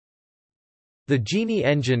The Genie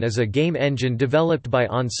Engine is a game engine developed by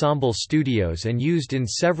Ensemble Studios and used in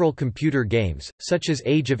several computer games, such as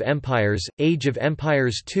Age of Empires, Age of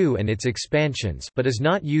Empires II and its expansions, but is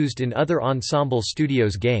not used in other Ensemble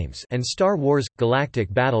Studios games, and Star Wars – Galactic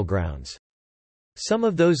Battlegrounds. Some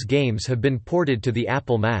of those games have been ported to the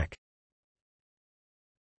Apple Mac.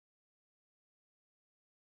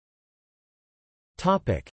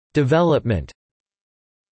 Development.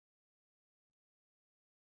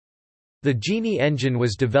 The Genie Engine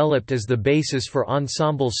was developed as the basis for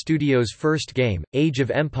Ensemble Studios' first game, Age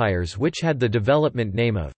of Empires, which had the development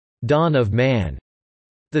name of Dawn of Man.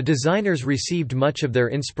 The designers received much of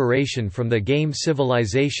their inspiration from the game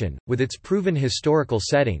Civilization, with its proven historical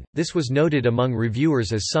setting. This was noted among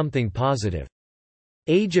reviewers as something positive.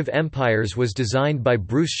 Age of Empires was designed by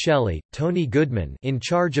Bruce Shelley, Tony Goodman in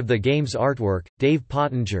charge of the game's artwork, Dave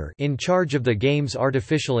Pottinger in charge of the game's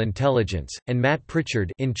artificial intelligence, and Matt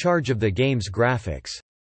Pritchard in charge of the game's graphics.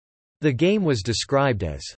 The game was described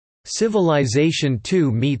as Civilization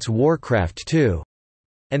 2 meets Warcraft 2,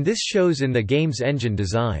 and this shows in the game's engine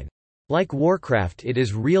design. Like Warcraft, it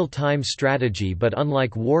is real-time strategy, but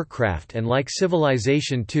unlike Warcraft and like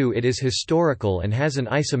Civilization 2, it is historical and has an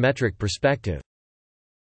isometric perspective.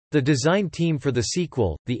 The design team for the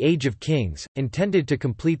sequel, The Age of Kings, intended to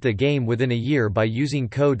complete the game within a year by using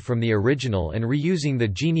code from the original and reusing the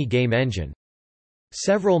Genie game engine.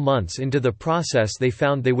 Several months into the process, they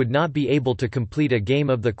found they would not be able to complete a game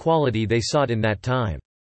of the quality they sought in that time.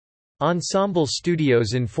 Ensemble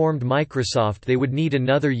Studios informed Microsoft they would need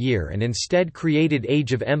another year and instead created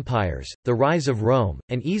Age of Empires, The Rise of Rome,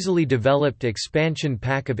 an easily developed expansion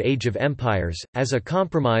pack of Age of Empires, as a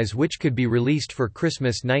compromise which could be released for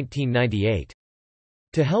Christmas 1998.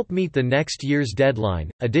 To help meet the next year's deadline,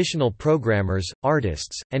 additional programmers,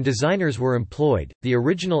 artists, and designers were employed. The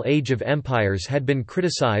original Age of Empires had been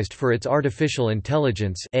criticized for its artificial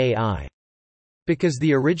intelligence (AI), because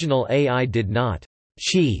the original AI did not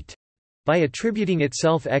cheat by attributing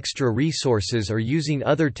itself extra resources or using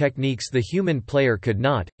other techniques the human player could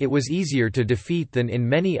not. It was easier to defeat than in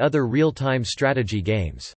many other real-time strategy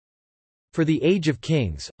games. For the Age of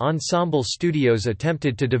Kings, Ensemble Studios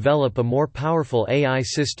attempted to develop a more powerful AI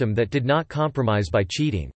system that did not compromise by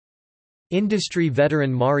cheating. Industry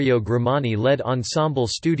veteran Mario Grimani led Ensemble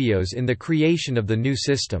Studios in the creation of the new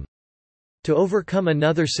system. To overcome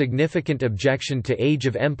another significant objection to Age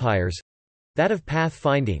of Empires—that of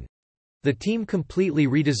pathfinding, the team completely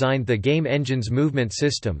redesigned the game engine's movement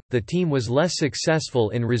system. The team was less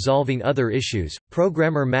successful in resolving other issues.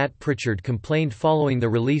 Programmer Matt Pritchard complained following the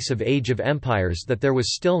release of Age of Empires that there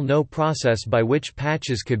was still no process by which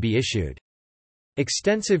patches could be issued.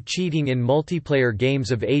 Extensive cheating in multiplayer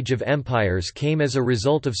games of Age of Empires came as a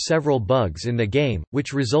result of several bugs in the game,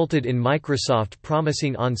 which resulted in Microsoft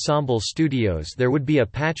promising Ensemble Studios there would be a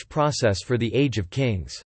patch process for the Age of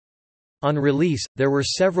Kings. On release, there were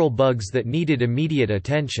several bugs that needed immediate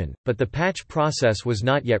attention, but the patch process was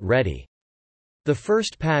not yet ready. The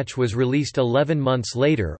first patch was released 11 months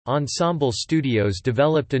later. Ensemble Studios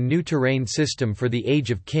developed a new terrain system for the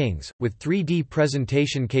Age of Kings, with 3D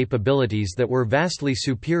presentation capabilities that were vastly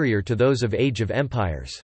superior to those of Age of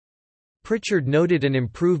Empires. Pritchard noted an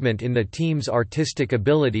improvement in the team's artistic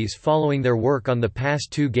abilities following their work on the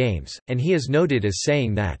past two games, and he is noted as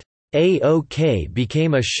saying that AOK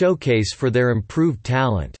became a showcase for their improved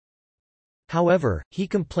talent. However, he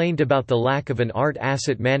complained about the lack of an art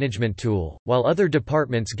asset management tool, while other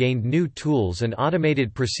departments gained new tools and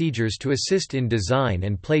automated procedures to assist in design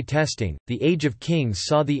and play testing. The Age of Kings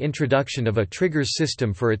saw the introduction of a triggers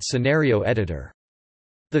system for its scenario editor.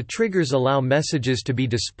 The triggers allow messages to be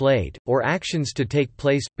displayed, or actions to take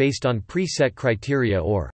place, based on preset criteria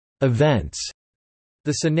or events.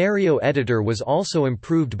 The scenario editor was also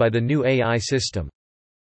improved by the new AI system.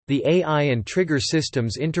 The AI and trigger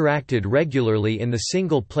systems interacted regularly in the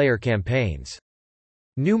single-player campaigns.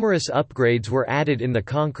 Numerous upgrades were added in the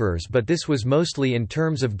Conquerors, but this was mostly in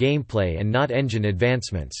terms of gameplay and not engine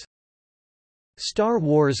advancements. Star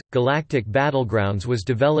Wars – Galactic Battlegrounds was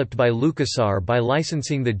developed by LucasArts by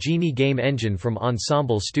licensing the Genie game engine from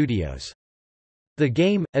Ensemble Studios. The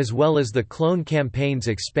game, as well as the Clone Campaign's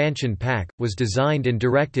expansion pack, was designed and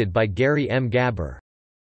directed by Gary M. Gabber.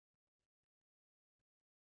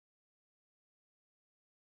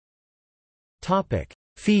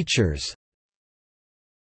 Features.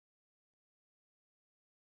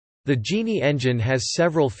 The Genie Engine has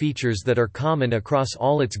several features that are common across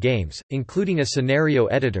all its games, including a scenario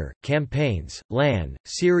editor, campaigns, LAN,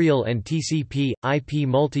 serial and TCP/IP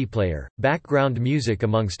multiplayer, background music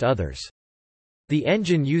amongst others. The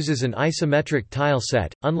engine uses an isometric tile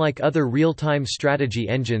set, unlike other real-time strategy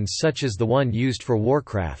engines such as the one used for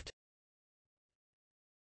Warcraft.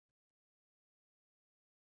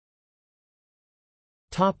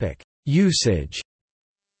 Usage.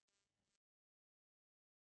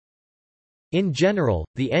 In general,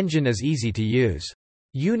 the engine is easy to use.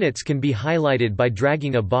 Units can be highlighted by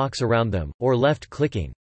dragging a box around them, or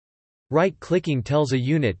left-clicking. Right-clicking tells a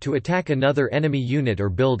unit to attack another enemy unit or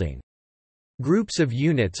building. Groups of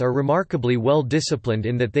units are remarkably well disciplined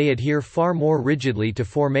in that they adhere far more rigidly to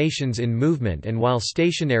formations in movement and while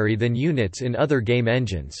stationary than units in other game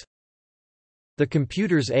engines. The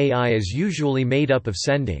computer's AI is usually made up of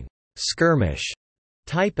sending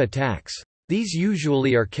skirmish-type attacks. These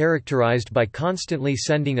usually are characterized by constantly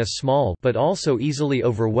sending a small but also easily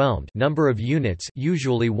overwhelmed number of units,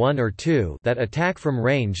 usually 1 or 2, that attack from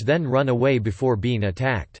range then run away before being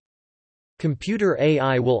attacked. Computer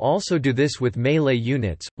AI will also do this with melee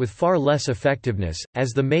units, with far less effectiveness,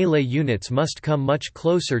 as the melee units must come much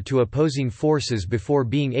closer to opposing forces before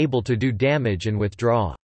being able to do damage and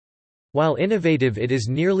withdraw. While innovative, it is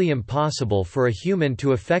nearly impossible for a human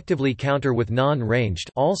to effectively counter with non-ranged,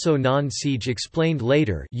 also non-siege explained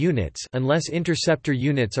later, units unless interceptor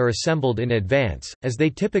units are assembled in advance, as they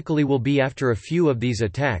typically will be after a few of these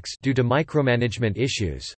attacks due to micromanagement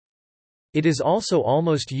issues. It is also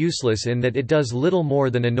almost useless in that it does little more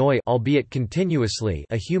than annoy, albeit continuously,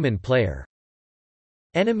 a human player.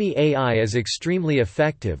 Enemy AI is extremely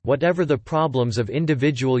effective, whatever the problems of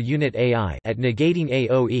individual unit AI, at negating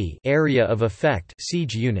AoE, area of effect,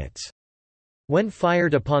 siege units. When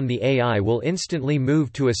fired upon, the AI will instantly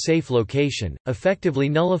move to a safe location, effectively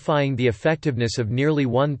nullifying the effectiveness of nearly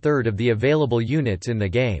 1/3 of the available units in the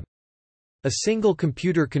game. A single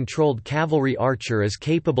computer-controlled cavalry archer is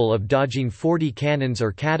capable of dodging 40 cannons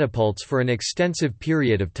or catapults for an extensive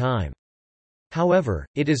period of time. However,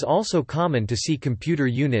 it is also common to see computer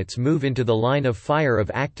units move into the line of fire of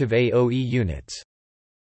active AoE units.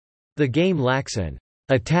 The game lacks an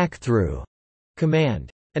attack-through command.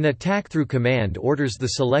 An attack-through command orders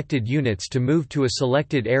the selected units to move to a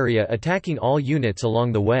selected area, attacking all units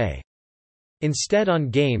along the way. Instead,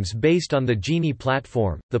 on games based on the Genie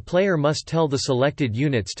platform, the player must tell the selected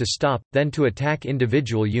units to stop, then to attack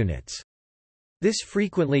individual units. This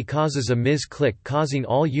frequently causes a misclick, causing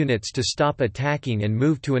all units to stop attacking and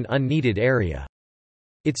move to an unneeded area.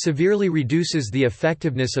 It severely reduces the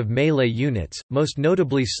effectiveness of melee units, most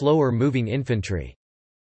notably slower-moving infantry.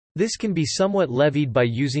 This can be somewhat levied by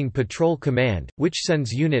using Patrol Command, which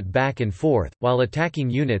sends unit back and forth, while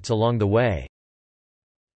attacking units along the way.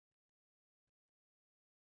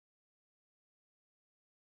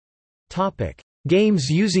 Games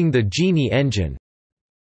using the Genie Engine.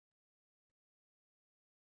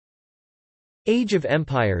 Age of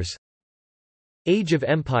Empires, Age of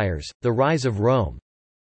Empires, The Rise of Rome,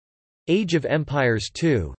 Age of Empires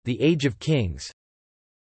II, The Age of Kings,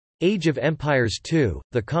 Age of Empires II,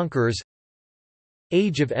 The Conquerors,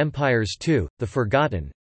 Age of Empires II, The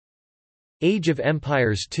Forgotten, Age of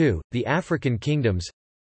Empires II, The African Kingdoms,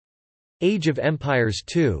 Age of Empires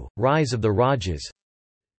II, Rise of the Rajas,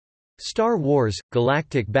 Star Wars –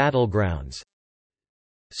 Galactic Battlegrounds,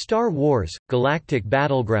 Star Wars – Galactic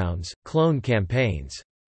Battlegrounds – Clone Campaigns.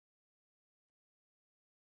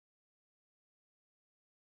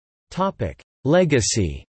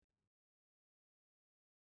 Legacy.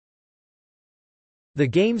 The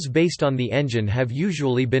games based on the engine have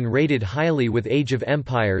usually been rated highly, with Age of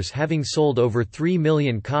Empires having sold over 3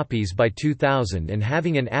 million copies by 2000 and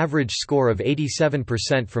having an average score of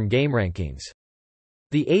 87% from GameRankings.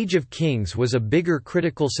 The Age of Kings was a bigger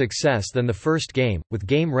critical success than the first game, with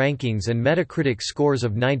GameRankings and Metacritic scores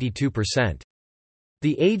of 92%.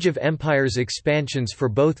 The Age of Empires expansions for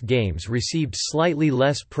both games received slightly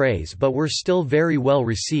less praise but were still very well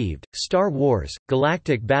received. Star Wars –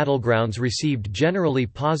 Galactic Battlegrounds received generally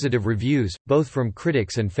positive reviews, both from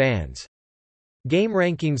critics and fans.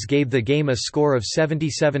 GameRankings gave the game a score of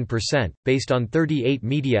 77%, based on 38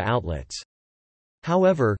 media outlets.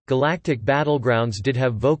 However, Galactic Battlegrounds did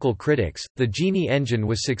have vocal critics. The Genie engine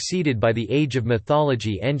was succeeded by the Age of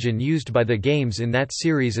Mythology engine used by the games in that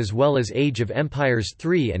series, as well as Age of Empires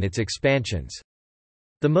 3 and its expansions.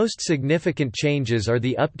 The most significant changes are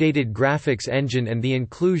the updated graphics engine and the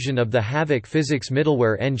inclusion of the Havok physics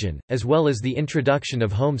middleware engine, as well as the introduction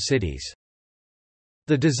of home cities.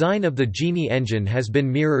 The design of the Genie engine has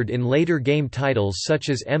been mirrored in later game titles such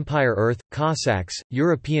as Empire Earth, Cossacks,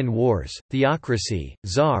 European Wars, Theocracy,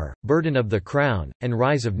 Tsar, Burden of the Crown, and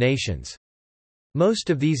Rise of Nations. Most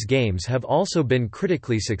of these games have also been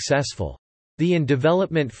critically successful. The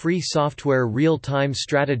in-development free software real-time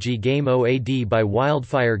strategy game OAD by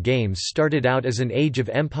Wildfire Games started out as an Age of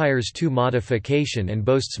Empires 2 modification and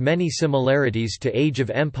boasts many similarities to Age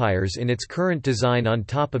of Empires in its current design on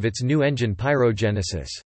top of its new engine Pyrogenesis.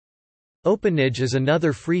 OpenEdge is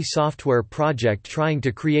another free software project trying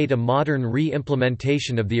to create a modern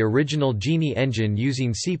re-implementation of the original Genie engine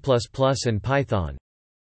using C++ and Python.